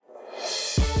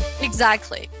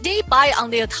Exactly. They buy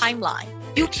on their timeline.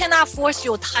 You cannot force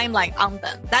your timeline on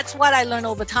them. That's what I learned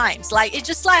over time. It's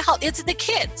just like how it's the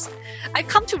kids. I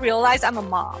come to realize I'm a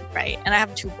mom, right? And I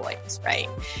have 2 boys, right?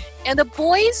 And the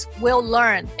boys will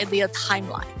learn in their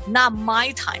timeline, not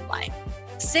my timeline.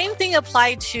 Same thing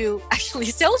applied to actually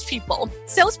salespeople.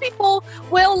 Salespeople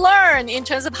will learn in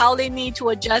terms of how they need to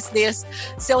adjust their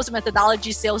sales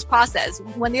methodology, sales process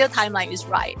when their timeline is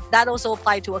right. That also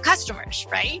applies to our customers,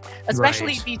 right?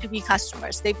 Especially B2B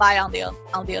customers. They buy on their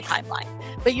timeline.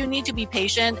 But you need to be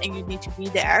patient and you need to be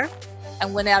there.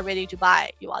 And when they are ready to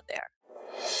buy, you are there.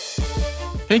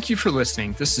 Thank you for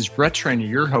listening. This is Brett Trainer,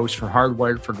 your host for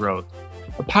Hardwired for Growth,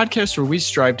 a podcast where we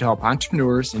strive to help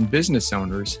entrepreneurs and business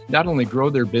owners not only grow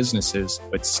their businesses,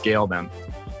 but scale them.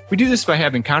 We do this by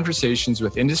having conversations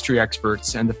with industry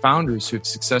experts and the founders who have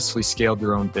successfully scaled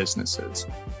their own businesses.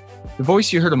 The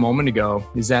voice you heard a moment ago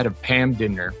is that of Pam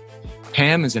Dindner.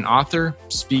 Pam is an author,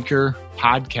 speaker,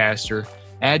 podcaster,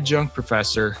 adjunct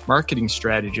professor, marketing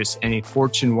strategist, and a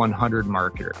Fortune 100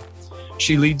 marketer.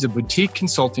 She leads a boutique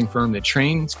consulting firm that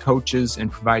trains, coaches,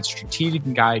 and provides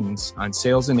strategic guidance on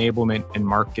sales enablement and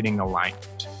marketing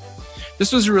alignment.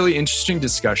 This was a really interesting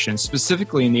discussion,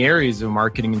 specifically in the areas of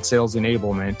marketing and sales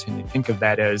enablement, and you think of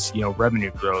that as, revenue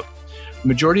growth. The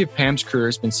majority of Pam's career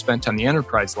has been spent on the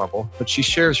enterprise level, but she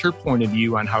shares her point of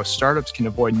view on how startups can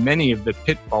avoid many of the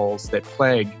pitfalls that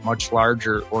plague much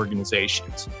larger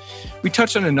organizations. We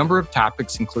touched on a number of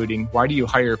topics, including why do you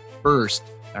hire first?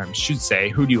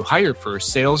 Who do you hire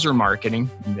first, sales or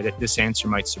marketing? This answer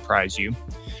might surprise you.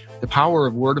 The power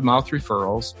of word-of-mouth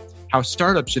referrals, how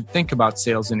startups should think about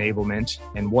sales enablement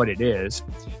and what it is,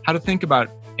 how to think about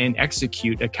and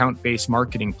execute account-based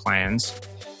marketing plans,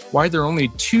 why there are only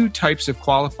 2 types of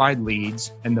qualified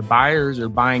leads, and the buyers are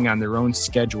buying on their own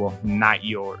schedule, not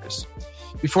yours.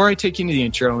 Before I take you into the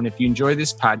intro, and if you enjoy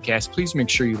this podcast, please make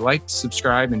sure you like,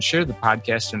 subscribe, and share the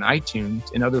podcast on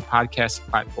iTunes and other podcast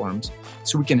platforms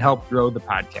so we can help grow the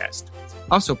podcast.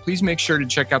 Also, please make sure to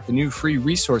check out the new free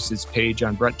resources page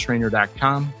on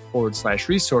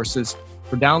bretttrainer.com/resources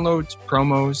for downloads,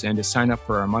 promos, and to sign up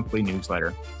for our monthly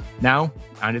newsletter. Now,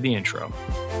 on to the intro.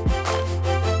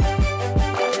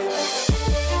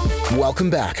 Welcome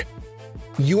back.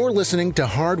 You're listening to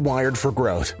Hardwired for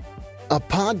Growth, a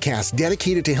podcast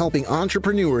dedicated to helping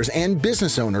entrepreneurs and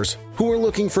business owners who are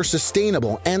looking for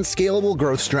sustainable and scalable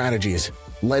growth strategies,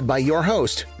 led by your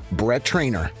host, Brett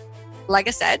Trainer. Like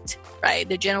I said, right,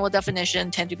 the general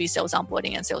definition tend to be sales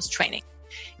onboarding and sales training.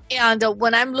 And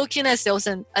when I'm looking at sales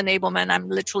enablement, I'm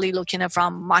literally looking at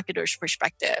from marketer's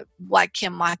perspective. What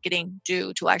can marketing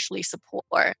do to actually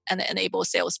support and enable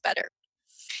sales better?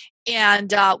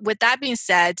 And with that being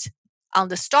said, on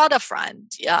the startup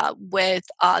front, with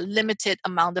a limited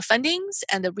amount of fundings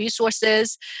and the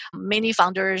resources, many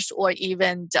founders or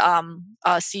even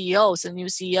CEOs and new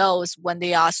CEOs, when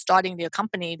they are starting their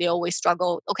company, they always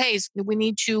struggle. Okay, so we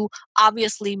need to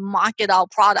obviously market our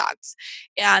products.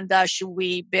 And should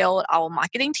we build our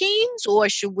marketing teams or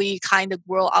should we kind of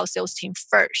grow our sales team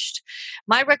first?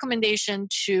 My recommendation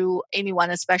to anyone,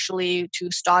 especially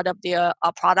to start up their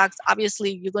products,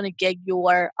 obviously you're going to get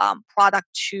your product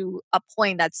to a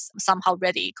point that's somehow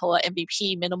ready, called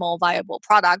MVP, minimal viable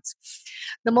products.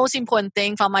 The most important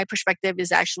thing from my perspective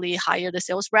is actually hire the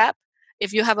sales rep.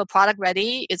 If you have a product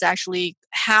ready, it's actually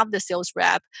have the sales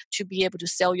rep to be able to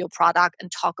sell your product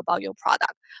and talk about your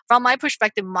product. From my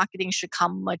perspective, marketing should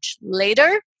come much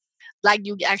later. Like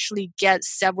you actually get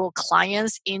several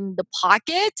clients in the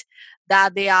pocket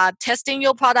that they are testing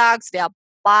your products, they are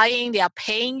buying, they are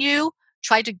paying you.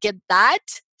 Try to get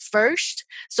that first,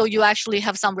 so you actually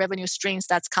have some revenue streams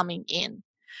that's coming in.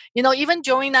 Even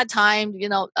during that time,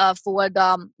 for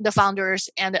the founders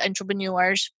and the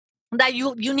entrepreneurs, that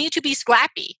you need to be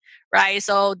scrappy, right?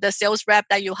 So the sales rep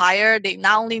that you hire, they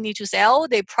not only need to sell,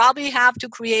 they probably have to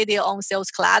create their own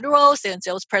sales collaterals and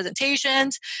sales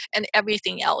presentations and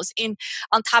everything else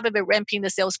on top of it, ramping the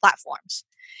sales platforms.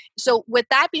 So with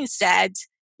that being said,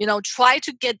 try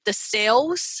to get the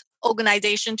sales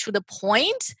organization to the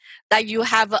point that you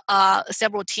have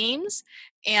several teams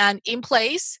and in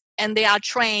place and they are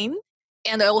trained,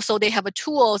 and also they have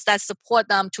tools that support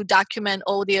them to document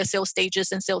all their sales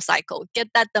stages and sales cycle. Get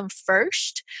that done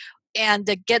first and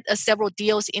get several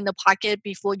deals in the pocket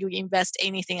before you invest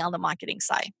anything on the marketing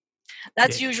side.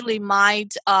 That's usually my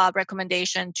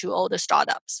recommendation to all the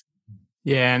startups.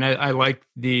 Yeah, and I like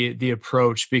the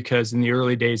approach because in the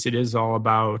early days, it is all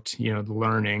about, the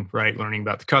learning, right? Learning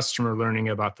about the customer, learning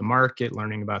about the market,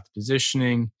 learning about the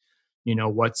positioning,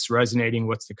 what's resonating,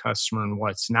 what's the customer and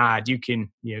what's not. You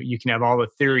can have all the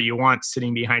theory you want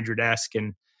sitting behind your desk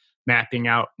and mapping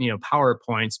out,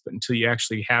 PowerPoints, but until you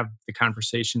actually have the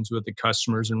conversations with the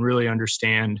customers and really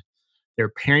understand their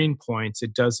pain points,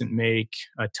 it doesn't make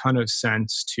a ton of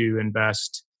sense to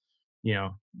invest,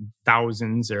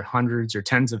 thousands or hundreds or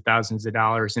tens of thousands of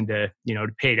dollars into,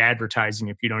 paid advertising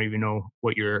if you don't even know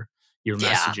what your Yeah,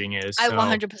 messaging is. I So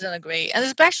 100% agree. And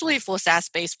especially for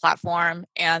SaaS-based platform.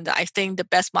 And I think the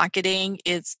best marketing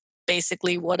is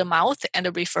basically word of mouth and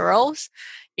the referrals,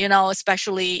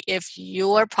 especially if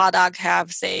your product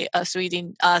have, say, three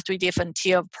different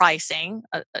tier of pricing,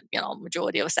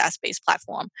 majority of SaaS-based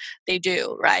platform, they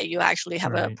do, right? You actually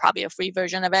have right. probably a free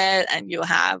version of it, and you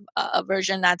have a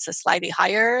version that's a slightly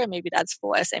higher, maybe that's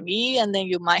for SME, and then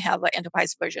you might have an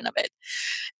enterprise version of it.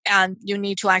 And you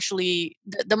need to actually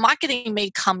the marketing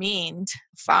may come in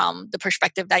from the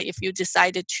perspective that if you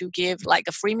decided to give like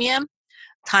a freemium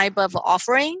type of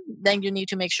offering, then you need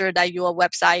to make sure that your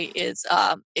website is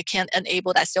it can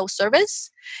enable that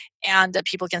self-service, and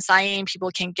people can sign in,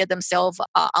 people can get themselves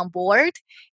on board,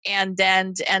 and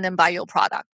then buy your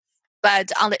product.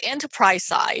 But on the enterprise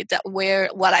side, where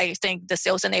what I think the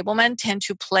sales enablement tend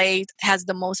to play has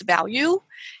the most value,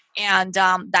 and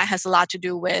that has a lot to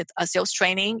do with sales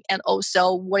training, and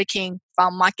also working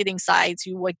from marketing sides.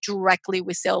 You work directly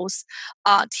with sales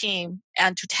team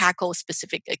and to tackle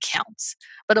specific accounts.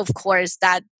 But of course,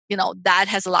 that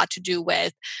has a lot to do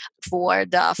with for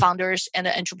the founders and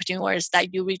the entrepreneurs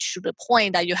that you reach to the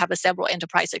point that you have a several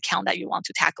enterprise account that you want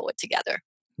to tackle it together.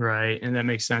 Right. And that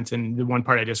makes sense. And the one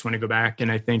part I just want to go back,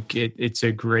 and I think it's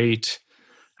a great,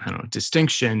 I don't know,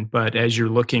 distinction, but as you're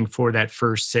looking for that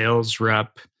first sales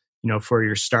rep, for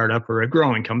your startup or a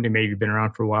growing company, maybe you've been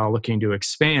around for a while looking to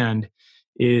expand,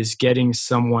 is getting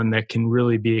someone that can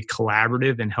really be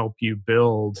collaborative and help you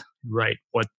build, right,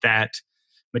 what that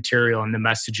material and the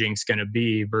messaging is going to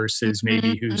be versus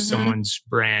maybe who's someone's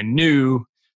brand new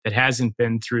that hasn't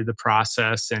been through the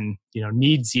process and,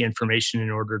 needs the information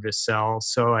in order to sell.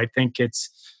 So I think it's,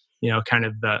 kind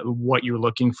of what you're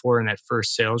looking for in that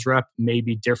first sales rep may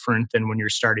be different than when you're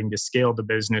starting to scale the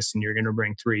business and you're going to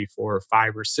bring 3, 4,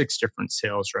 5, or 6 different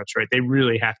sales reps, right? They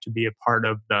really have to be a part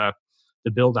of the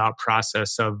build out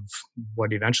process of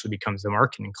what eventually becomes the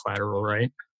marketing collateral,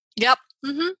 right? Yep.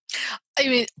 I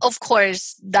mean, of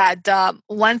course, that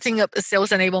one thing a sales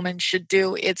enablement should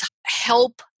do is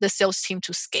help the sales team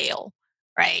to scale,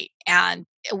 right? And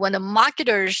when the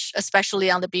marketers,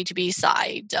 especially on the B2B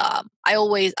side,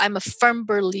 I'm a firm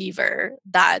believer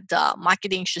that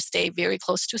marketing should stay very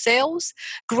close to sales.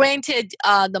 Granted,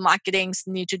 the marketings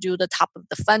need to do the top of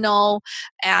the funnel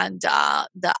and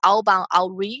the outbound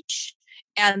outreach,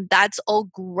 and that's all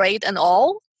great and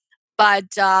all.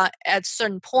 But at a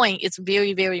certain point, it's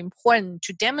very, very important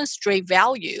to demonstrate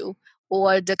value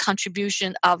or the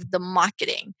contribution of the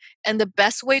marketing. And the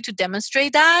best way to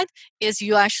demonstrate that is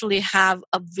you actually have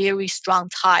a very strong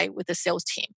tie with the sales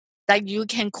team. That you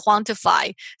can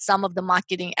quantify some of the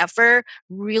marketing effort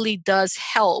really does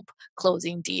help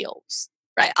closing deals.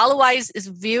 Right. Otherwise, it's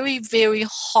very, very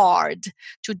hard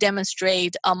to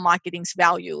demonstrate a marketing's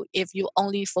value if you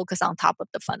only focus on top of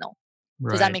the funnel.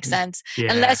 Does that Right. make sense?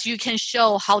 Yeah. Unless you can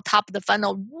show how top of the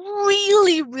funnel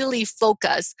really, really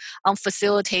focus on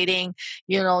facilitating,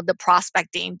 the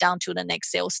prospecting down to the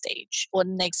next sales stage or the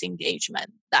next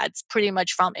engagement. That's pretty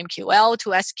much from MQL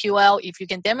to SQL. If you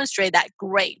can demonstrate that,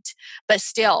 great. But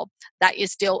still, that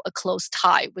is still a close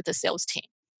tie with the sales team.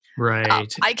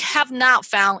 Right. I have not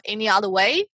found any other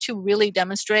way to really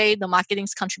demonstrate the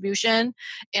marketing's contribution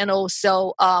and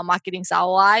also marketing's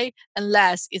ROI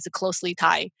unless it's closely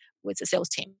tied with the sales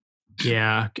team.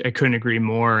 Yeah, I couldn't agree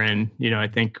more. And, I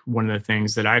think one of the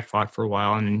things that I fought for a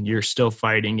while and you're still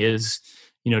fighting is,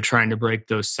 trying to break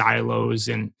those silos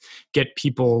and get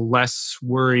people less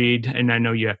worried. And I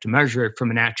know you have to measure it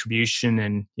from an attribution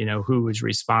and, who is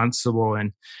responsible.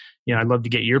 And, I'd love to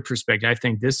get your perspective. I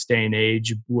think this day and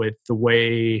age with the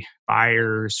way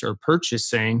buyers are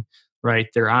purchasing, right?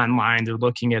 They're online, they're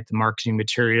looking at the marketing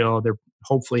material, they're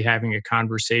hopefully having a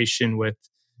conversation with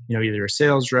either a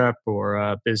sales rep or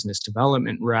a business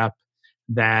development rep,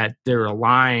 that they're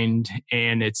aligned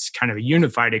and it's kind of a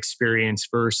unified experience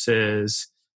versus,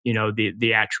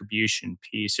 the attribution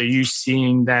piece. Are you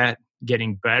seeing that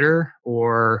getting better,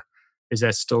 or is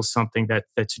that still something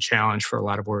that's a challenge for a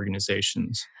lot of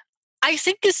organizations? I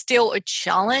think it's still a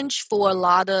challenge for a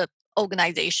lot of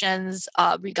organizations,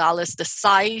 regardless the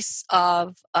size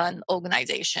of an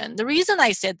organization. The reason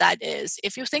I said that is,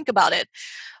 if you think about it,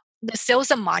 the sales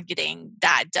and marketing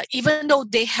that even though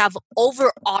they have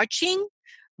overarching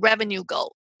revenue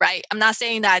goal, right? I'm not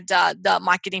saying that the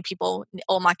marketing people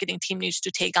or marketing team needs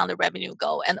to take on the revenue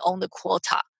goal and own the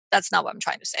quota, That's not what I'm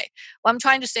trying to say. What I'm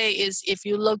trying to say is if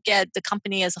you look at the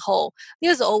company as a whole,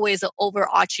 there's always an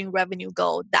overarching revenue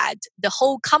goal that the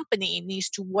whole company needs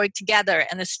to work together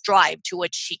and strive to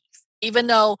achieve, even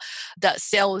though the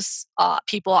sales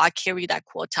people are carry that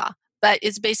quota. But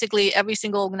it's basically every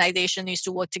single organization needs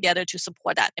to work together to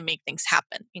support that and make things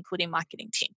happen, including marketing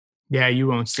team. Yeah, you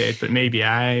won't say it, but maybe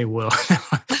I will.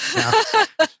 No,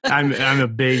 I'm a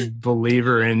big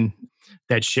believer in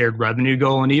that shared revenue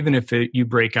goal. And even if you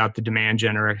break out the demand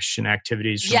generation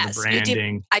activities from the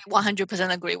branding. I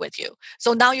 100% agree with you.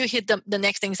 So now you hit the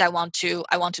next things I want to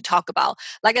talk about.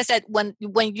 Like I said, when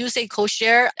you say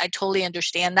co-share, I totally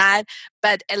understand that.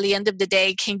 But at the end of the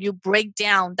day, can you break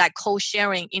down that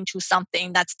co-sharing into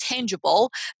something that's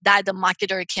tangible that the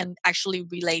marketer can actually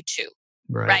relate to?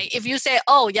 Right. If you say,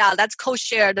 oh, yeah, let's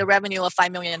co-share the revenue of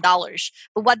 $5 million,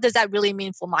 but what does that really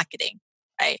mean for marketing?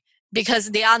 Right?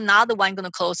 Because they are not the one going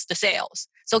to close the sales.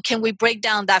 So can we break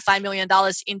down that $5 million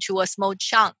into a small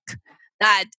chunk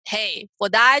that, hey, for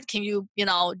that, can you,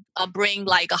 bring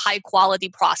like a high quality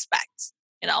prospect,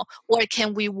 or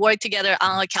can we work together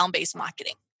on account-based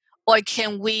marketing? Or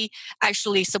can we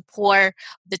actually support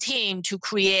the team to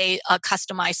create a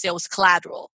customized sales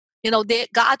collateral? There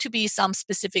got to be some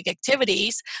specific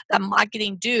activities that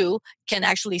marketing can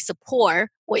actually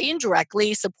support or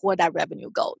indirectly support that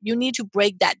revenue goal. You need to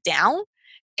break that down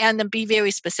and then be very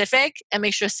specific and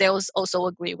make sure sales also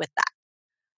agree with that.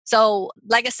 So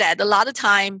like I said, a lot of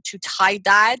time to tie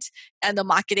that, and the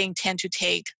marketing tend to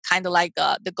take kind of like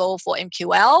the goal for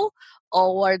MQL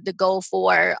or the goal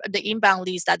for the inbound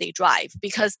leads that they drive,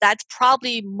 because that's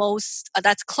probably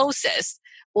that's closest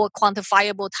or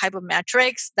quantifiable type of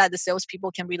metrics that the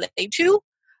salespeople can relate to.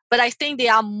 But I think they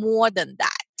are more than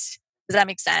that. Does that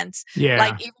make sense? Yeah.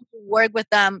 Like even to work with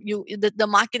them, the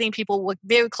marketing people work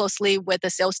very closely with the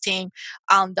sales team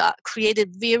on the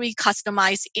created very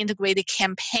customized integrated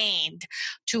campaign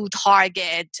to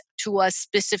target to a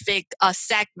specific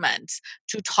segment,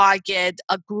 to target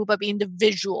a group of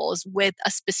individuals with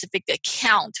a specific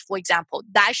account, for example.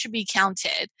 That should be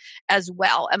counted as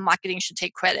well, and marketing should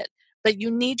take credit. But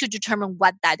you need to determine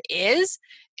what that is.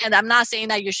 And I'm not saying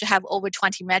that you should have over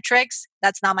 20 metrics.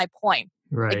 That's not my point.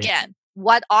 Right. Again,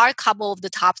 what are a couple of the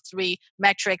top 3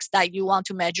 metrics that you want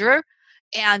to measure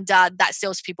and that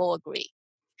salespeople agree?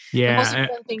 Yeah. The most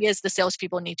important thing is the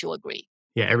salespeople need to agree.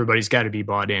 Yeah, everybody's got to be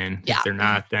bought in. Yeah. If they're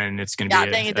not, then it's going to be...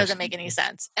 then it doesn't make any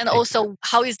sense. And also,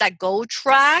 how is that goal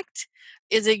tracked?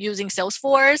 Is it using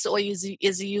Salesforce, or is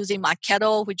it using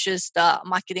Marketo, which is the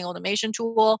marketing automation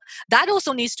tool? That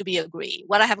also needs to be agreed.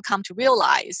 What I have come to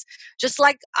realize, just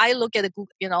like I look at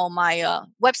my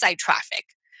website traffic,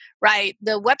 right?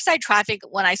 The website traffic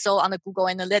when I saw on the Google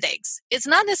Analytics, it's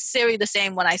not necessarily the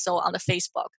same when I saw on the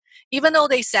Facebook. Even though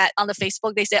they said on the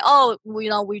Facebook, they say, oh, we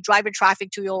drive the traffic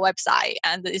to your website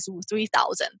and it's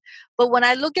 3,000. But when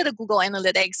I look at the Google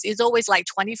Analytics, it's always like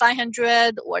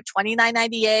 2,500 or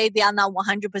 2,998. They are not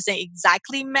 100%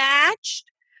 exactly matched.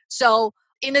 So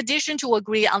in addition to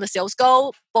agree on the sales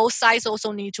goal, both sides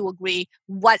also need to agree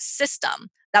what system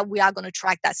that we are going to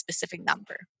track that specific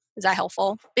number. Is that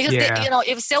helpful? Because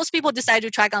if salespeople decide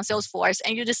to track on Salesforce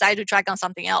and you decide to track on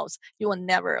something else, you will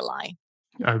never align.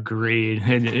 Agreed.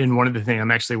 And one of the things,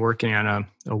 I'm actually working on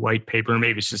a white paper,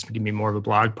 maybe it's just going to be more of a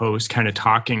blog post, kind of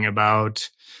talking about,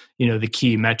 the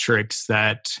key metrics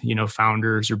that,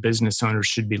 founders or business owners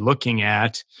should be looking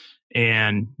at.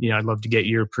 And, I'd love to get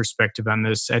your perspective on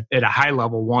this at a high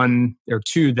level. 1 or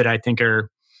 2 that I think are,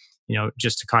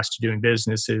 just the cost of doing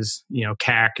business is,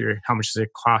 CAC, or how much does it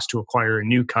cost to acquire a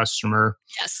new customer?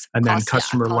 Yes. And then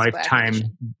customer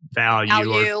lifetime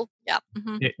value. Yeah.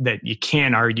 Mm-hmm. That you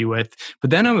can't argue with. But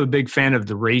then I'm a big fan of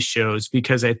the ratios,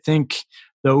 because I think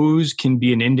those can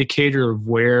be an indicator of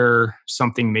where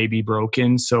something may be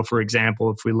broken. So for example,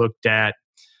 if we looked at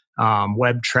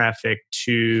web traffic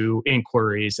to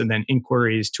inquiries, and then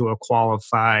inquiries to a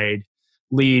qualified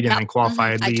lead, and then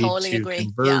qualified lead to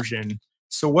conversion. Yeah.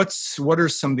 So what are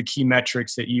some of the key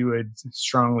metrics that you would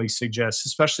strongly suggest,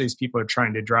 especially as people are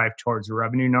trying to drive towards a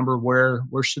revenue number? Where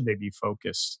should they be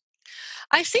focused?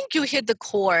 I think you hit the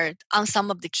core on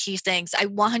some of the key things. I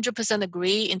 100%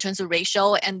 agree in terms of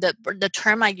ratio, and the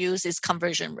term I use is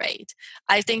conversion rate.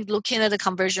 I think looking at the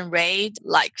conversion rate,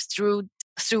 like through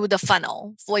the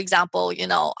funnel, for example,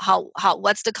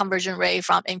 what's the conversion rate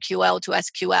from MQL to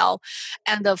SQL,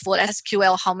 and for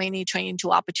SQL, how many turn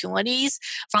into opportunities?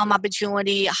 From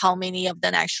opportunity, how many of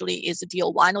them actually is a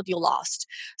deal won or deal lost?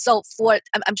 So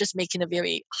I'm just making it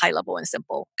very high level and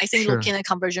simple. I think looking at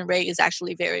conversion rate is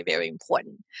actually very, very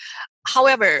important.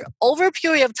 However, over a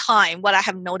period of time, what I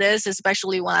have noticed,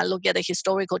 especially when I look at the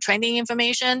historical trending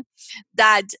information,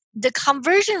 that the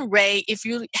conversion rate, if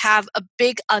you have a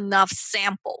big enough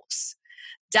samples,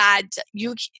 that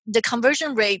the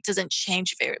conversion rate doesn't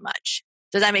change very much.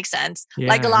 Does that make sense?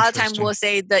 Like a Yeah, lot of time interesting. we'll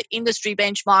say the industry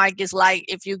benchmark is like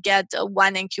if you get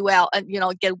one NQL and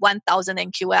get 1,000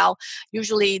 NQL,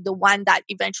 usually the one that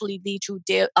eventually lead to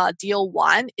deal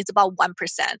one is about 1%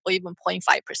 or even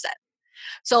 0.5%.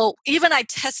 So even I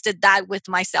tested that with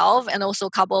myself and also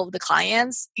a couple of the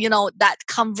clients, that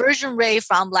conversion rate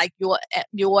from like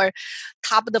your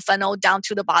top of the funnel down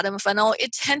to the bottom of the funnel,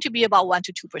 it tend to be about 1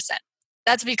 to 2%.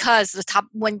 That's because the top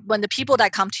when the people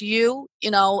that come to you,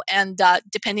 and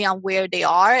depending on where they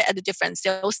are at the different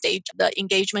sales stage, the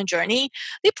engagement journey,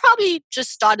 they probably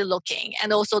just started looking,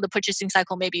 and also the purchasing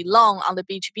cycle may be long on the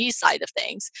B2B side of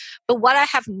things. But what I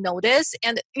have noticed,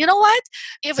 and you know what,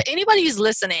 if anybody is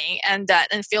listening and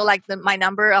feel like my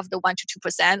number of the 1 to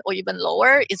 2% or even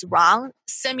lower is wrong,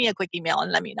 send me a quick email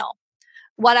and let me know.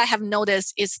 What I have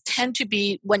noticed is tend to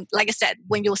be when, like I said,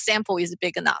 when your sample is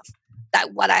big enough,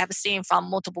 that what I have seen from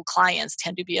multiple clients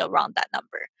tend to be around that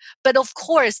number. But of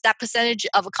course, that percentage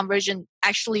of a conversion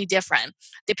actually different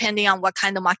depending on what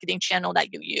kind of marketing channel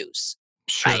that you use.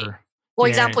 Sure. Right? For Yeah.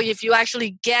 example, if you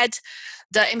actually get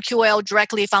the MQL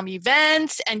directly from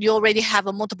events and you already have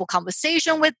a multiple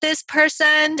conversation with this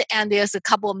person and there's a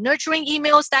couple of nurturing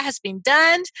emails that has been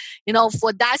done,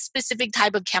 for that specific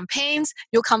type of campaigns,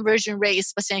 your conversion rate is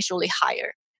substantially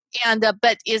higher. And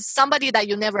but is somebody that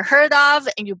you never heard of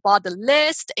and you bought the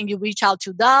list and you reach out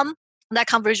to them, that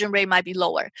conversion rate might be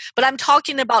lower. But I'm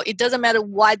talking about it doesn't matter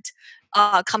what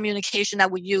communication that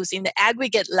we use in the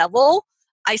aggregate level,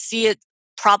 I see it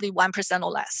probably 1%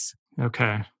 or less.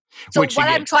 Okay. So what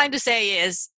I'm trying to say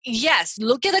is, yes,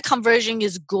 look at the conversion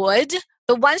is good,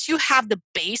 but once you have the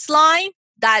baseline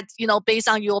that, based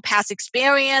on your past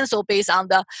experience or based on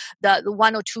the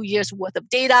 1 or 2 years worth of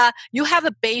data, you have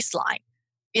a baseline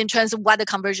in terms of what the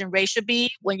conversion rate should be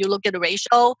when you look at the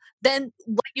ratio. Then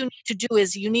what you need to do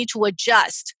is you need to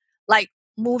adjust, like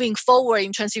moving forward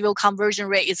in terms of your conversion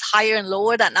rate is higher and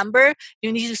lower that number,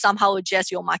 you need to somehow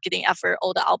adjust your marketing effort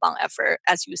or the outbound effort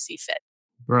as you see fit.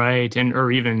 Right.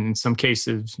 Or even in some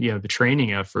cases, the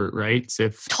training effort, right?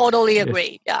 Totally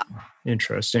agree. Yeah.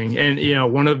 Interesting.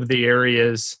 And, one of the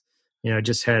areas, I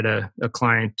just had a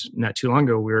client not too long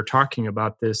ago, we were talking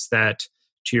about this, that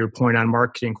to your point on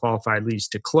marketing qualified leads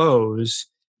to close,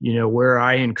 where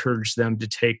I encouraged them to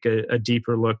take a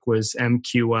deeper look was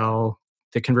MQL,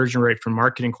 the conversion rate from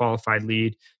marketing qualified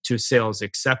lead to sales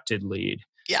accepted lead.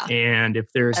 Yeah. And if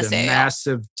there's SAL. a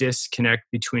massive disconnect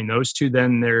between those two,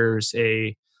 then there's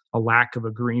a lack of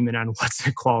agreement on what's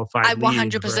a qualified lead. I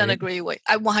 100%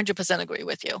 agree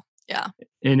with you. Yeah.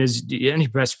 And is any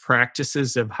best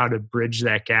practices of how to bridge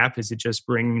that gap? Is it just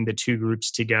bringing the two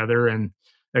groups together and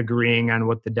agreeing on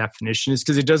what the definition is?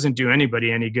 Because it doesn't do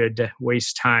anybody any good to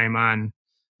waste time on,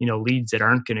 leads that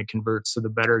aren't going to convert. So the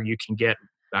better you can get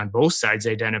on both sides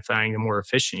identifying, the more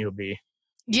efficient you'll be.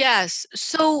 Yes.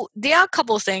 So there are a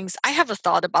couple of things. I have a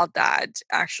thought about that,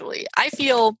 actually. I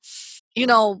feel,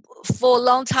 for a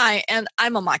long time, and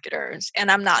I'm a marketer,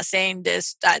 and I'm not saying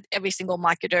this, that every single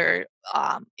marketer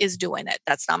is doing it.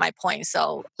 That's not my point.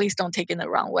 So please don't take it the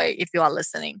wrong way if you are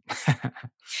listening.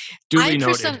 Duly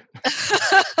noted.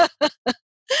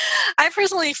 I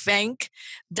personally think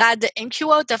that the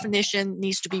MQL definition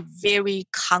needs to be very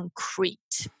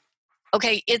concrete.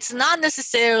 Okay, it's not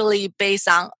necessarily based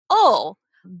on,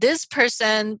 this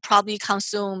person probably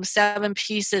consumed 7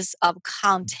 pieces of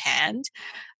content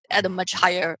at a much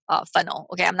higher funnel.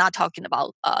 Okay, I'm not talking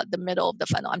about the middle of the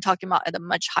funnel. I'm talking about at a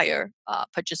much higher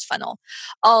purchase funnel.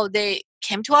 They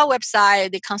came to our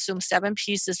website, they consumed 7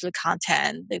 pieces of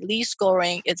content. The lead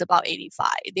scoring is about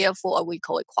 85. Therefore, we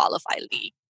call it qualified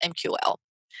lead, MQL.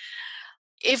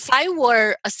 If I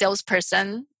were a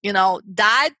salesperson,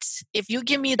 that if you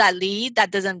give me that lead, that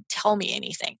doesn't tell me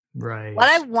anything. Right. What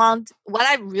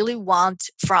I really want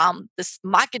from this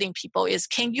marketing people is,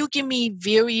 can you give me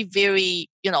very, very,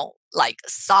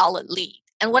 solid lead?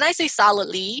 And when I say solid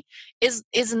lead, is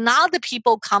not the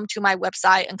people come to my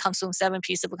website and consume 7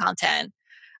 pieces of content.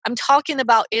 I'm talking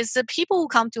about is the people who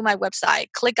come to my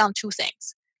website click on 2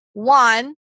 things.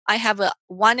 One, I have a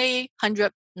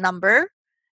 1-800 number.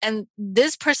 And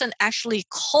this person actually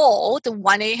called the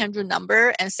 1-800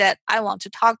 number and said, I want to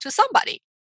talk to somebody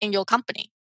in your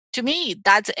company. To me,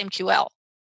 that's MQL.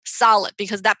 Solid,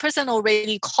 because that person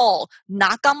already called,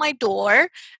 knocked on my door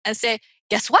and said,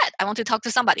 guess what? I want to talk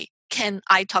to somebody. Can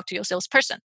I talk to your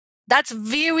salesperson? That's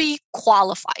very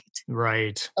qualified.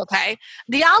 Right. Okay.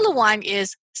 The other one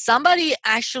is somebody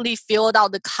actually filled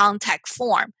out the contact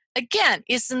form. Again,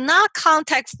 it's not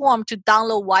contact form to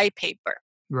download white paper.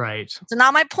 Right. It's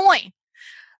not my point.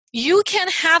 You can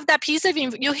have that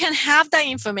you can have that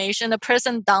information. The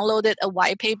person downloaded a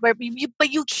white paper,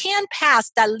 but you can't pass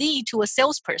that lead to a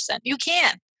salesperson. You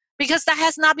can, because that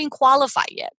has not been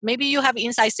qualified yet. Maybe you have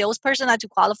inside salesperson to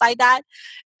qualify that.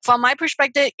 From my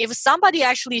perspective, if somebody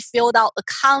actually filled out a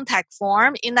contact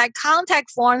form, in that contact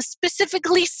form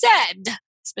specifically said,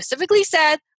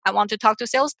 I want to talk to a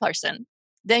salesperson,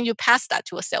 then you pass that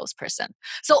to a salesperson.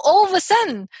 So all of a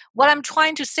sudden, what I'm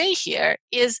trying to say here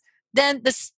is then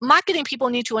the marketing people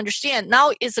need to understand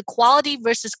now is a quality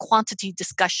versus quantity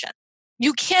discussion.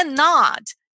 You cannot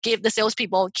give the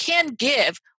salespeople, can't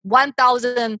give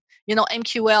 1,000,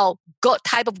 MQL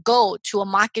type of goal to a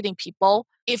marketing people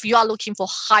if you are looking for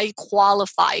high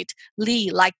qualified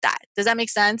lead like that. Does that make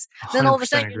sense? Then all of a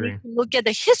sudden you need to look at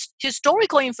the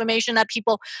historical information that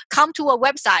people come to a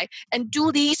website and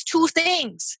do these two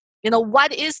things.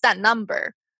 What is that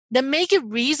number? Then make it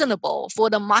reasonable for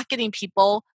the marketing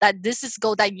people that this is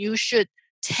goal that you should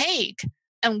take.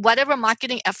 And whatever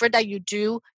marketing effort that you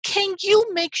do, can you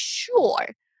make sure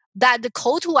that the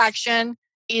call to action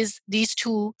is these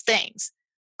two things?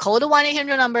 Call the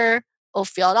 1-800 number or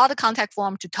fill out the contact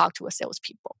form to talk to a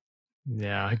salespeople.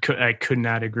 Yeah, I could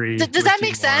not agree. Does that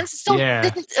make sense? So yeah.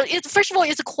 First of all,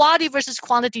 it's a quality versus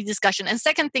quantity discussion. And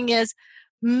second thing is,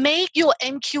 make your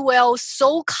MQL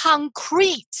so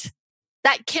concrete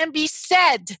that can be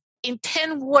said in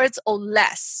 10 words or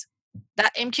less.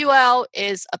 That MQL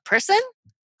is a person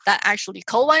that actually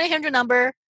call 1-800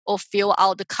 number or fill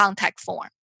out the contact form.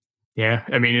 Yeah,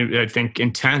 I mean, I think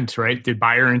intent, right? The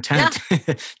buyer intent.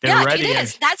 Yeah, ready. It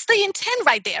is. That's the intent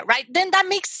right there, right? Then that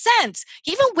makes sense.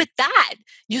 Even with that,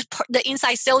 the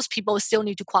inside salespeople still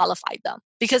need to qualify them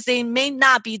because they may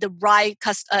not be the right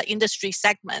industry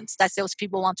segments that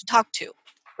salespeople want to talk to.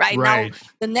 Right now,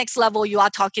 the next level you are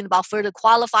talking about further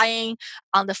qualifying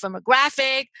on the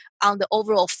firmographic, on the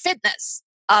overall fitness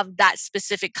of that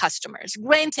specific customers.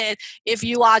 Granted, if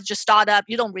you are just startup,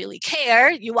 you don't really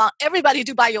care. You want everybody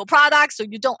to buy your product, so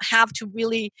you don't have to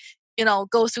really,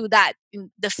 go through that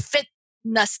the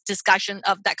fitness discussion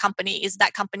of that company. Is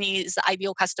that company is the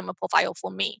ideal customer profile for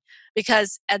me?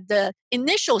 Because at the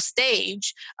initial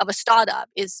stage of a startup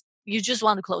is you just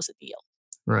want to close a deal.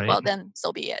 Right. Well, then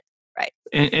so be it. Right.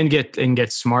 And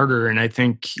get smarter. And I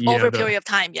think over a period of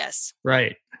time, yes.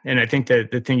 Right. And I think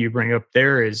that the thing you bring up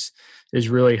there is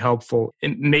really helpful.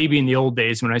 And maybe in the old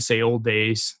days, when I say old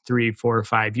days, 3, 4, or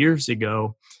 5 years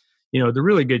ago, the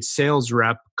really good sales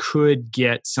rep could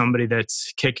get somebody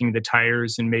that's kicking the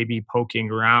tires and maybe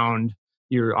poking around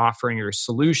your offering or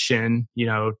solution,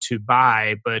 to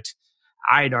buy. But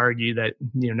I'd argue that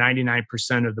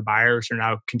 99% of the buyers are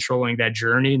now controlling that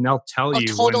journey, and they'll tell you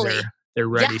totally. when they're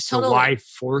ready. So why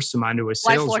force them onto a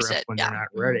sales rep when they're not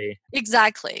ready?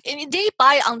 Exactly. And they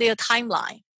buy on their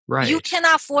timeline. Right. You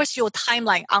cannot force your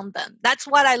timeline on them. That's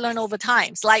what I learned over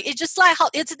time. It's just like how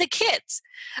it's the kids.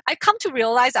 I come to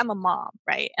realize I'm a mom,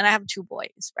 right? And I have 2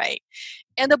 boys, right?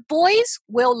 And the boys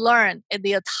will learn at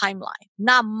their timeline,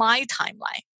 not my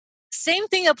timeline. Same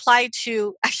thing apply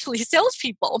to actually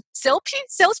salespeople.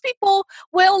 Salespeople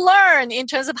will learn in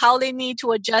terms of how they need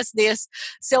to adjust their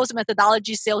sales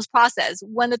methodology, sales process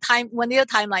when their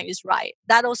timeline is right.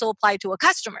 That also apply to our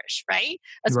customers, right?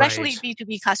 Especially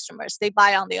B2B customers. They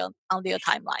buy on their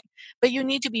timeline. But you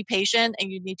need to be patient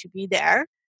and you need to be there.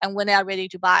 And when they are ready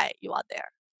to buy, you are there.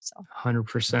 So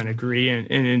 100% agree.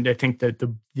 And I think that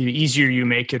the easier you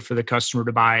make it for the customer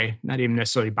to buy, not even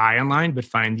necessarily buy online, but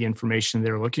find the information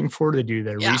they're looking for to do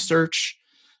their research,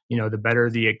 the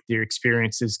better their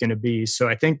experience is going to be. So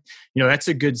I think, that's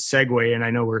a good segue. And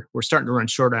I know we're starting to run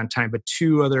short on time, but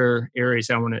 2 other areas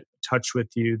I want to touch with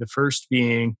you. The first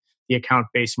being the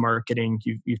account-based marketing.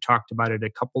 You've talked about it a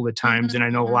couple of times. And I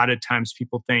know a lot of times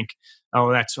people think,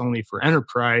 oh, that's only for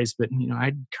enterprise. But,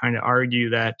 I'd kind of argue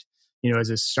that, as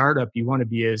a startup, you want to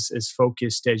be as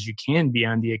focused as you can be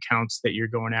on the accounts that you're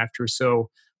going after. So,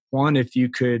 one, if you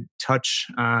could touch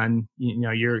on,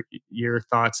 your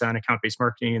thoughts on account-based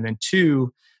marketing, and then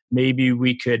 2, maybe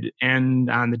we could end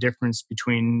on the difference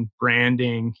between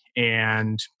branding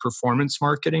and performance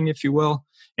marketing, if you will,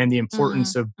 and the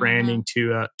importance of branding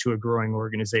to a growing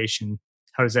organization.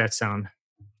 How does that sound?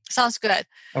 Sounds good.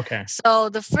 Okay. So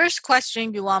the first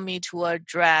question you want me to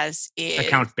address is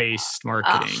account-based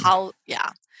marketing.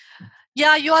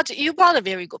 You brought a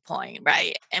very good point,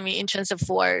 right? I mean, in terms of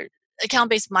for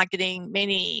account-based marketing,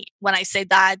 when I say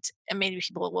that, and many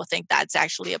people will think that's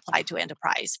actually applied to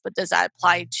enterprise, but does that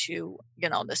apply to,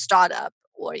 the startup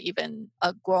or even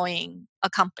growing a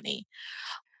company?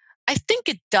 I think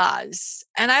it does.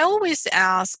 And I always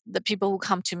ask the people who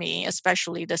come to me,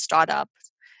 especially the startups,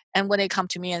 and when they come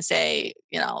to me and say,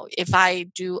 if I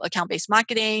do account-based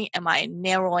marketing, am I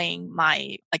narrowing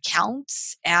my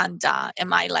accounts? And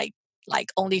am I like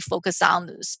only focus on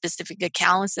specific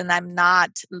accounts and I'm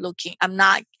not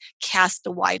cast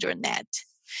a wider net?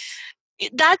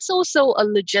 That's also a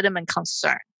legitimate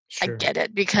concern. Sure. I get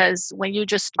it, because when you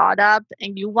just start up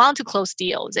and you want to close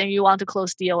deals and you want to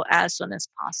close deal as soon as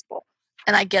possible.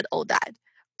 And I get all that.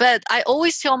 But I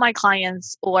always tell my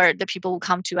clients or the people who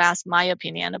come to ask my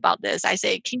opinion about this, I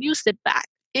say, can you sit back?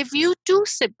 If you do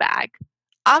sit back,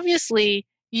 obviously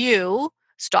you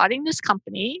starting this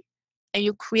company and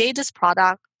you create this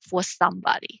product for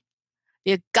somebody.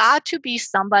 There got to be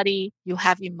somebody you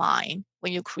have in mind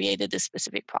when you created this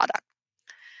specific product.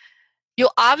 You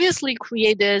obviously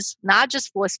create this not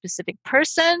just for a specific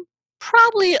person,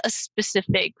 probably a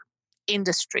specific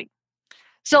industry.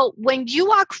 So when you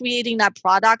are creating that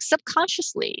product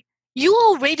subconsciously, you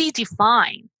already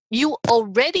define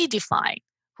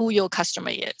who your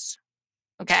customer is.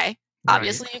 Okay? Right.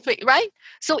 Obviously, right?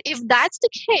 So if that's the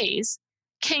case,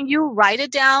 can you write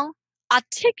it down,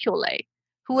 articulate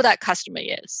who that customer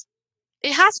is?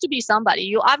 It has to be somebody.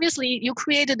 You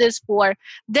created this for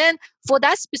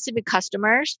that specific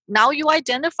customers. Now you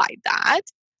identified that.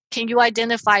 Can you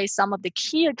identify some of the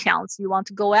key accounts you want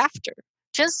to go after?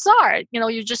 Chances are,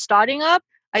 you're just starting up,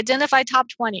 identify top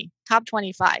 20, top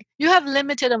 25. You have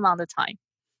limited amount of time,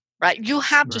 right? You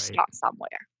have to start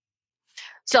somewhere.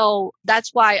 So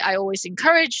that's why I always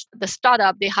encourage the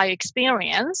startup, the high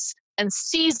experience and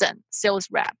seasoned sales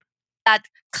rep that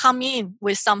come in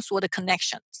with some sort of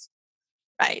connections.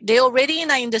 Right? They're already in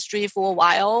the industry for a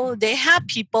while. They have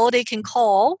people they can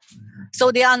call.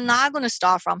 So they are not going to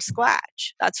start from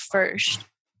scratch. That's first.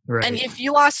 Right. And if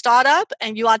you are a startup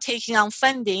and you are taking on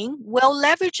funding, well,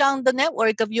 leverage on the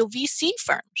network of your VC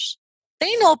firms.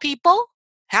 They know people.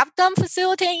 Have them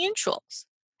facilitate intros.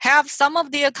 Have some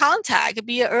of their contact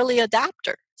be early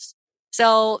adapters.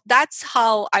 So that's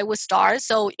how I would start.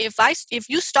 So if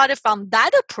you started from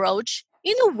that approach,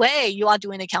 in a way, you are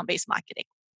doing account-based marketing.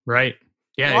 Right.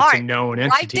 Yeah, it's a known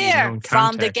entity, right there known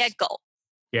from the context. get-go.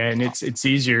 Yeah, and it's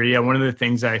easier. Yeah, one of the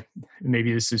things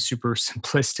maybe this is super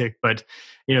simplistic, but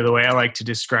the way I like to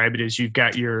describe it is you've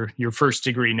got your first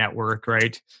degree network,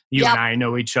 right? You and I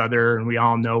know each other, and we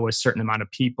all know a certain amount of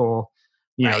people.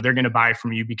 They're going to buy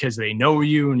from you because they know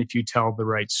you, and if you tell the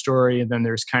right story, and then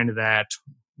there's kind of that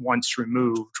once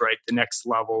removed, right? The next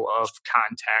level of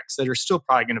contacts that are still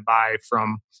probably going to buy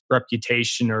from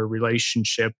reputation or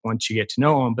relationship once you get to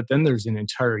know them. But then there's an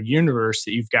entire universe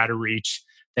that you've got to reach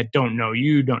that don't know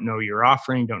you, don't know your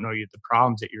offering, don't know you the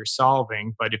problems that you're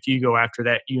solving. But if you go after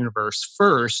that universe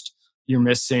first, you're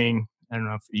missing, I don't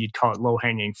know if you'd call it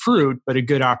low-hanging fruit, but a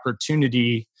good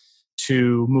opportunity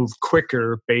to move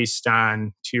quicker based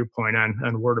on, to your point,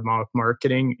 on word-of-mouth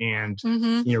marketing and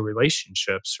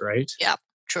relationships, right? Yeah,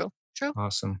 true.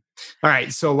 Awesome. All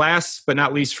right. So last but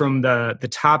not least from the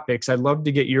topics, I'd love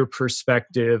to get your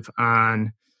perspective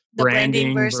on the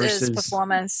branding versus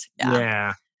performance.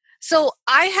 Yeah. So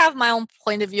I have my own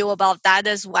point of view about that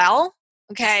as well.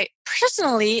 Okay.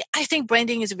 Personally, I think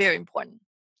branding is very important.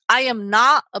 I am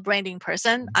not a branding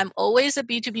person. I'm always a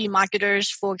B2B marketer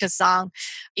focused on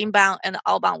inbound and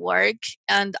outbound work.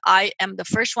 And I am the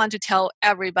first one to tell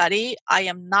everybody I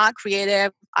am not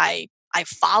creative. I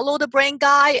follow the brand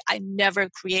guy. I never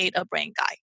create a brand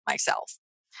guy myself.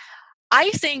 I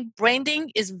think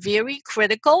branding is very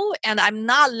critical, and I'm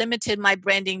not limited my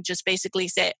branding just basically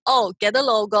say, get a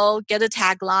logo, get a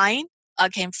tagline,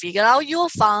 can figure out your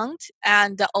font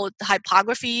and the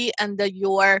typography and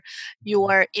your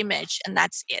image, and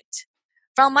that's it.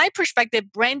 From my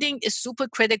perspective, branding is super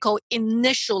critical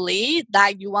initially,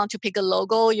 that you want to pick a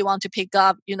logo, you want to pick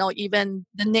up, even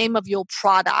the name of your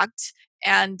product,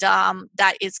 and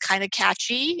that is kind of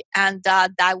catchy, and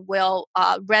that will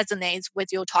resonate with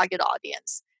your target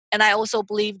audience. And I also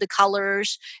believe the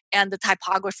colors and the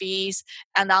typographies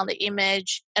and on the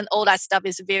image and all that stuff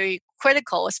is very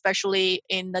critical, especially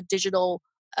in the digital,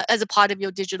 as a part of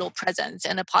your digital presence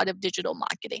and a part of digital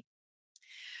marketing.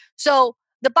 So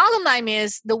the bottom line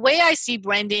is, the way I see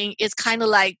branding is kind of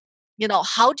like,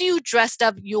 how do you dress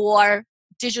up your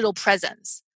digital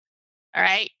presence? All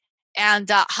right. And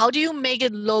how do you make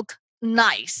it look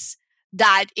nice?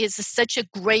 That is such a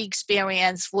great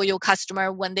experience for your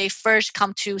customer when they first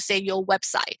come to, say, your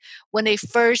website, when they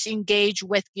first engage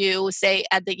with you, say,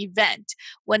 at the event,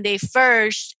 when they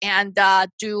first do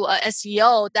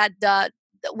SEO, that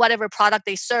whatever product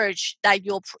they search, that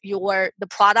the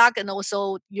product and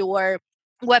also your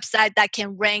website that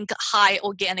can rank high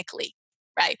organically,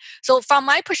 right? So from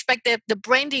my perspective, the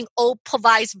branding all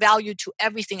provides value to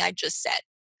everything I just said.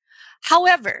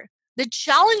 However, the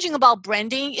challenging about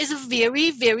branding is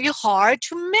very, very hard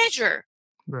to measure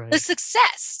the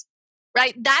success,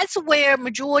 right? That's where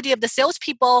majority of the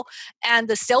salespeople and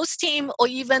the sales team or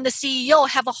even the CEO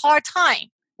have a hard time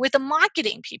with the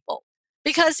marketing people.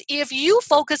 Because if you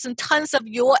focus on tons of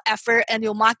your effort and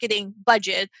your marketing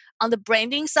budget on the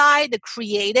branding side, the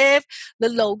creative, the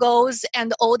logos,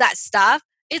 and all that stuff,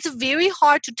 it's very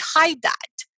hard to tie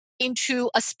that into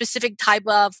a specific type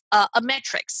of a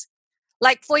metrics.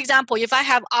 Like, for example, if I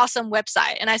have awesome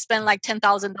website and I spend like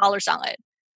 $10,000 on it,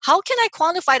 how can I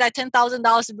quantify that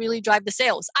 $10,000 to really drive the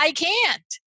sales? I can't,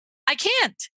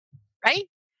 right?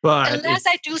 But unless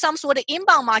I do some sort of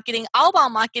inbound marketing,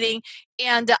 outbound marketing,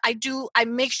 and I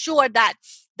make sure that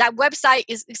that website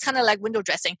is kind of like window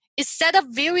dressing. It's set up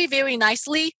very, very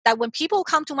nicely that when people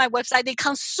come to my website, they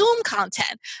consume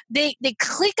content. They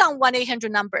click on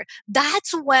 1-800 number.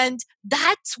 That's when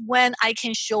I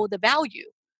can show the value.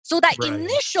 So that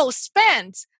initial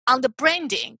spend on the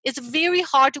branding is very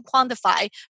hard to quantify,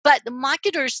 but the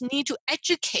marketers need to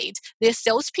educate their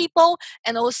salespeople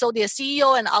and also their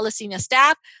CEO and other senior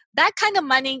staff. That kind of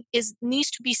money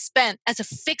needs to be spent as a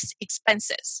fixed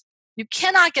expenses. You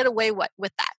cannot get away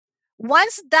with that.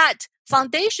 Once that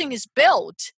foundation is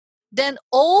built, then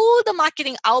all the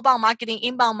marketing, outbound marketing,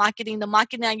 inbound marketing, the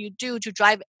marketing that you do to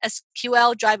drive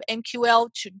SQL, drive MQL,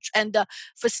 and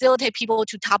facilitate people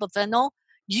to top of funnel,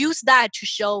 use that to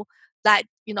show that,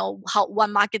 how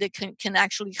one marketer can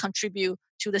actually contribute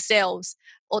to the sales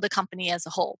or the company as a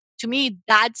whole. To me,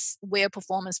 that's where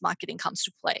performance marketing comes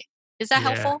to play. Is that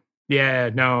helpful? Yeah,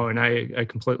 no, and I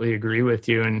completely agree with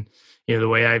you. And the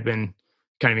way I've been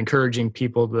kind of encouraging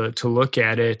people to look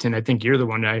at it, and I think you're the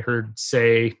one I heard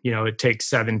say, it takes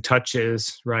 7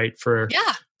 touches, right, for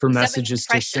messages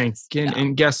to sink in. Yeah.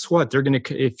 And guess what? They're going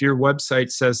to, if your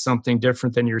website says something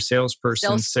different than your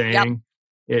salesperson saying,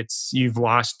 you've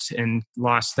lost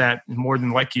that, more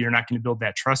than likely you're not going to build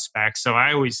that trust back. So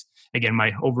I always, again,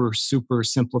 my super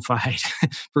simplified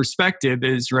perspective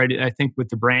is, right, I think with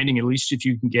the branding, at least if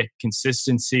you can get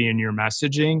consistency in your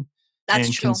messaging, that's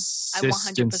and true.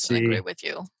 consistency, I 100% agree with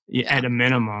you. At a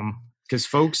minimum, because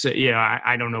folks,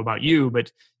 I don't know about you,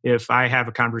 but if I have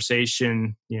a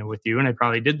conversation, with you, and I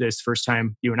probably did this first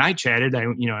time you and I chatted, I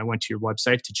went to your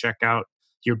website to check out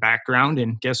your background,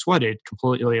 and guess what? It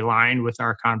completely aligned with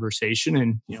our conversation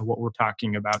and what we're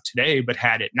talking about today. But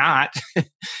had it not,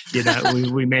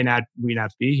 we may not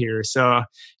be here. So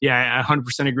I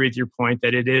 100% agree with your point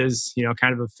that it is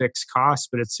kind of a fixed cost,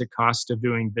 but it's a cost of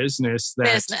doing business.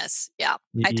 I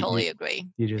totally agree.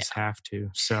 You just have to.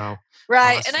 So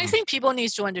right, awesome. And I think people need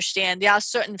to understand there are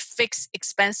certain fixed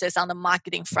expenses on the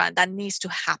marketing front that needs to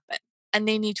happen. And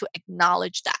they need to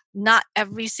acknowledge that not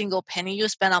every single penny you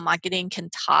spend on marketing can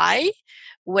tie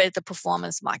with the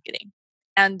performance marketing.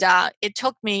 And it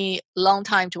took me a long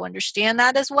time to understand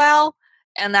that as well.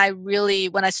 And I really,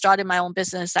 when I started my own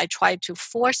business, I tried to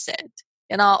force it.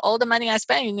 All the money I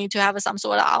spend, you need to have some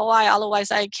sort of ROI.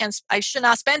 Otherwise, I should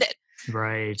not spend it.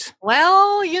 Right.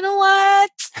 Well, you know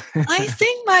what? I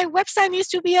think my website needs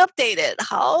to be updated.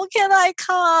 How can I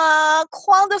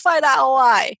quantify that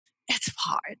ROI? It's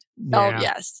hard. Oh,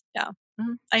 yes. Yeah.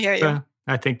 Mm-hmm. I hear you.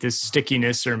 I think this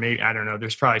stickiness, or maybe, I don't know,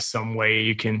 there's probably some way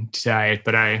you can tie it,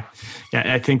 but I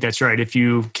think that's right. If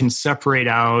you can separate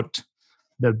out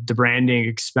the branding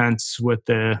expense with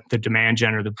the demand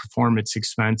gen or the performance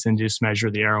expense and just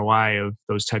measure the ROI of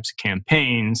those types of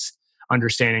campaigns,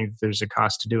 understanding that there's a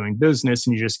cost to doing business,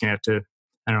 and you're just going to have to,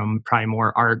 I don't know, probably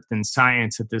more art than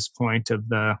science at this point of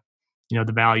the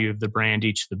value of the brand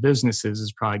each of the businesses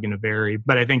is probably going to vary.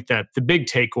 But I think that the big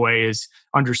takeaway is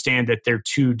understand that they're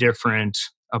 2 different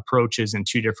approaches and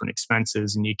 2 different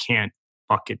expenses, and you can't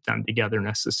bucket them together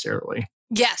necessarily.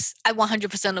 Yes, I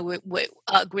 100%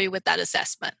 agree with that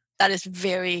assessment. That is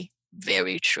very,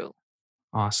 very true.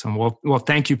 Awesome. Well,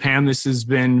 thank you, Pam. This has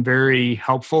been very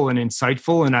helpful and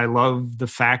insightful. And I love the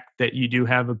fact that you do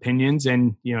have opinions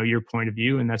and, your point of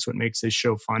view. And that's what makes this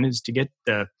show fun, is to get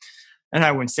and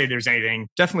I wouldn't say there's anything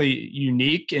definitely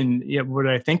unique. And what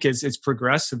I think is it's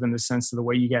progressive in the sense of the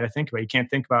way you got to think about it. You can't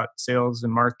think about sales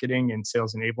and marketing and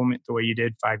sales enablement the way you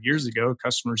did 5 years ago.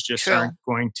 Customers just aren't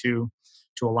going to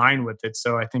align with it.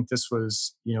 So I think this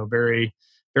was, very,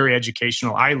 very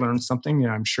educational. I learned something,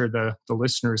 and I'm sure the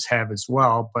listeners have as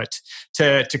well. But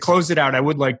to close it out, I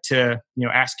would like to,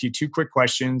 ask you 2 quick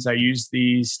questions. I use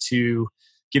these to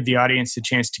give the audience a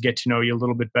chance to get to know you a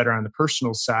little bit better on the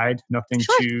personal side. Nothing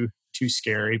too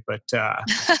scary, but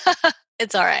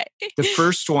It's all right. The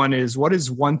first one is, what is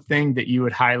one thing that you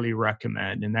would highly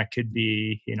recommend? And that could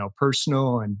be,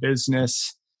 personal and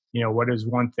business. What is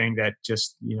one thing that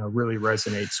just, really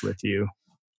resonates with you?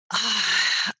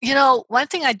 One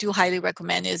thing I do highly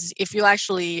recommend is if you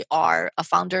actually are a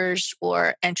founders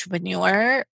or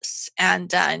entrepreneurs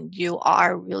and you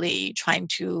are really trying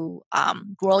to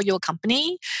grow your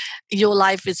company, your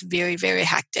life is very, very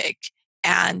hectic.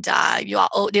 And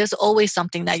there's always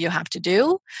something that you have to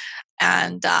do.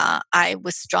 And I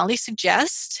would strongly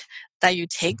suggest that you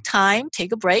take time,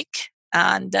 take a break,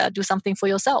 and do something for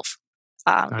yourself.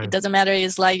 It doesn't matter.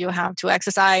 It's like you have to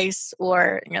exercise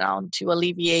or, to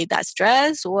alleviate that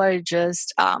stress, or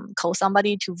just call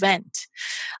somebody to vent.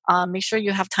 Make sure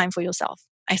you have time for yourself.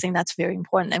 I think that's very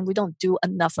important. And we don't do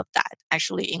enough of that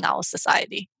actually in our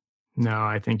society. No,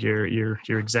 I think you're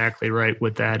exactly right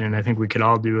with that. And I think we could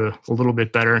all do a little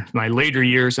bit better. In my later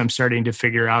years, I'm starting to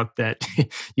figure out that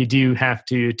you do have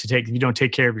to take, if you don't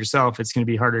take care of yourself, it's going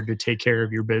to be harder to take care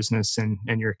of your business and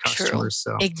your customers.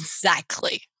 True. So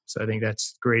exactly. So I think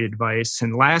that's great advice.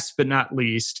 And last but not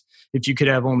least, if you could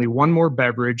have only one more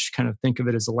beverage, kind of think of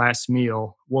it as a last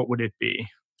meal, what would it be?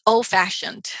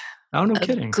 Old-fashioned. Oh, no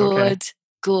kidding. Good,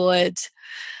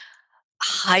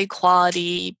 high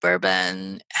quality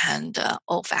bourbon and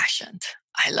old-fashioned.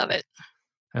 I love it.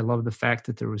 I love the fact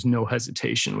that there was no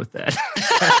hesitation with that.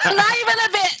 Not even a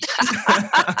bit.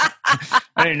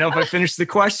 I didn't know if I finished the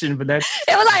question, but it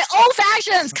was like, old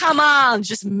fashions, come on,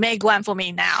 just make one for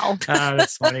me now.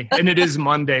 That's funny. And it is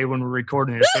Monday when we're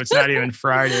recording it, so it's not even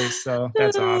Friday. So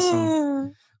that's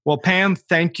awesome. Well, Pam,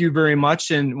 thank you very much.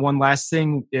 And one last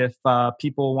thing, if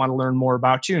people want to learn more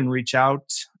about you and reach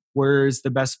out, where is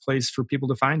the best place for people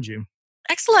to find you?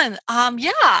 Excellent.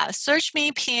 Search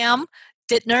me, Pam.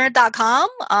 Dittner.com.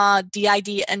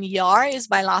 Didner is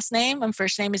my last name and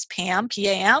first name is Pam,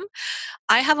 P-A-M.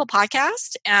 I have a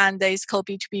podcast and it's called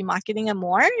B2B Marketing and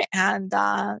More. And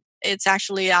it's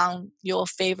actually on your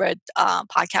favorite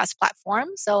podcast platform.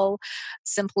 So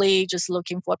simply just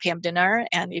looking for Pam Dittner.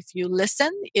 And if you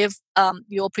listen, if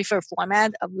your preferred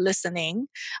format of listening,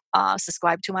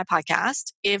 subscribe to my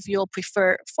podcast. If your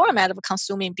preferred format of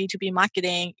consuming B2B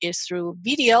marketing is through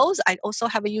videos, I also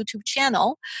have a YouTube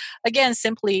channel. Again,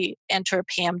 simply enter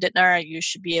Pam Dittner. You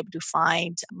should be able to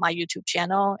find my YouTube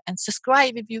channel and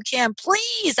subscribe if you can.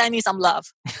 Please, I need some love.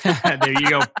 There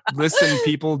you go. Listen,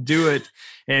 people, do it.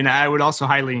 And I would also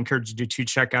highly encourage you to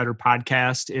check out her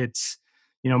podcast. It's,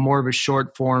 more of a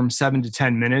short form, 7 to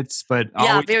 10 minutes, but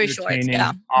always very short.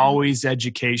 Yeah. Always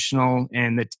educational,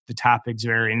 and the topics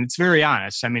vary. And it's very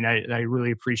honest. I mean, I really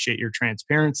appreciate your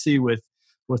transparency with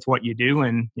what you do.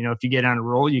 And, if you get on a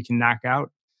roll, you can knock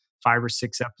out 5 or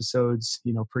 6 episodes,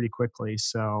 pretty quickly.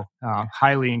 So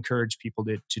highly encourage people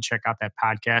to check out that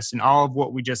podcast. And all of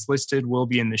what we just listed will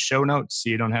be in the show notes. So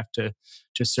you don't have to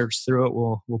just search through it.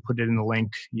 We'll put it in the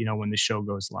link, when the show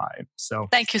goes live. So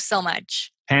thank you so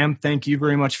much. Pam, thank you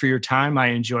very much for your time. I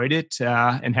enjoyed it,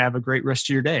 and have a great rest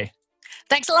of your day.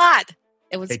 Thanks a lot.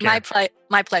 It was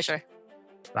my pleasure.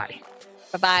 Bye.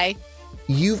 Bye-bye.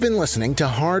 You've been listening to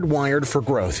Hardwired for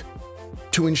Growth.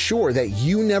 To ensure that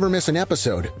you never miss an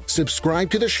episode, subscribe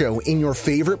to the show in your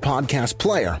favorite podcast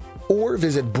player or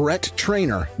visit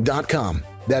bretttrainer.com.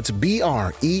 That's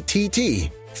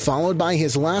BRETT, followed by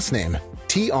his last name,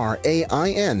 TRAINOR.com.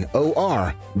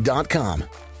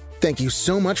 Thank you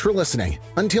so much for listening.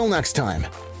 Until next time.